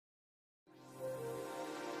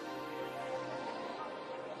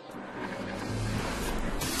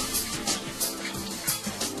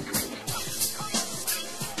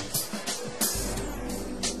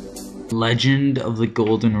Legend of the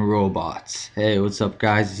Golden Robots. Hey, what's up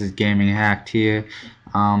guys? This is GamingHacked here.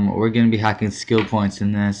 We're going to be hacking skill points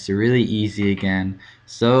in this. Really easy again.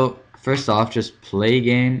 So, first off, just play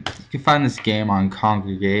game. You can find this game on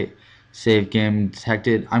Congregate. Save game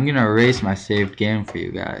detected. I'm going to erase my saved game for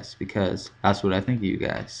you guys because that's what I think of you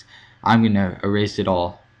guys. I'm going to erase it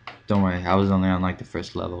all. Don't worry, I was only on like the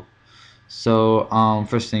first level. So,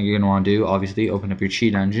 first thing you're going to want to do, obviously, open up your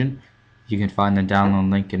cheat engine. You can find the download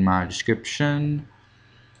link in my description.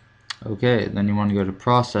 Okay, then you want to go to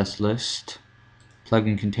process list,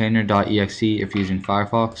 plugin container.exe if you're using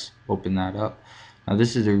Firefox. Open that up. Now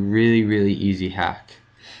this is a really easy hack.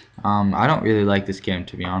 I don't really like this game,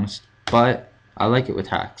 to be honest, but I like it with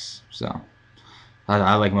hacks. So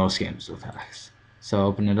I like most games with hacks. So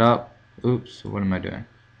open it up. Oops, what am I doing?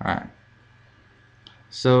 Alright.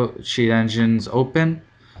 So cheat engine's open.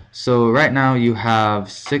 So right now you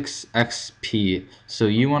have 6 XP, so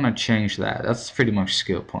you want to change that. That's pretty much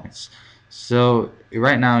skill points. So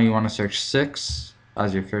right now you want to search 6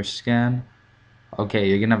 as your first scan. Okay,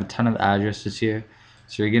 you're gonna have a ton of addresses here,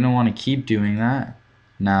 so you're gonna want to keep doing that.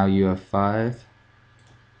 Now you have 5.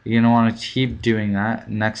 You're gonna want to keep doing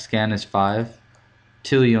that. Next scan is 5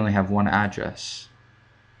 till you only have 1 address.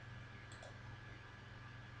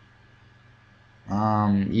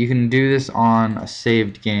 You can do this on a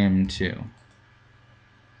saved game too.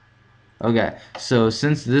 Okay, so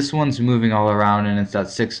since this one's moving all around and it's at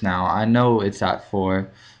 6 now, I know it's at 4,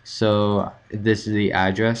 so this is the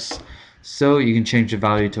address. So you can change the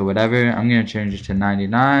value to whatever. I'm going to change it to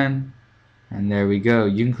 99, and there we go.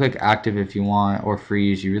 You can click active if you want, or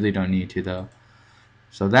freeze. You really don't need to though.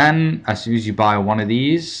 So then, as soon as you buy one of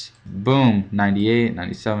these, boom, 98,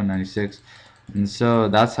 97, 96, and so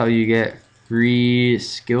that's how you get free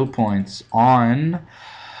skill points on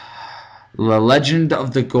The Legend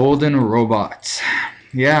of the Golden Robots.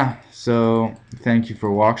 Yeah, so thank you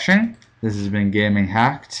for watching. This has been Gaming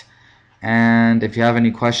Hacked, and if you have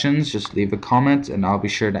any questions, just leave a comment and I'll be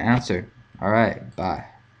sure to answer. Alright, bye.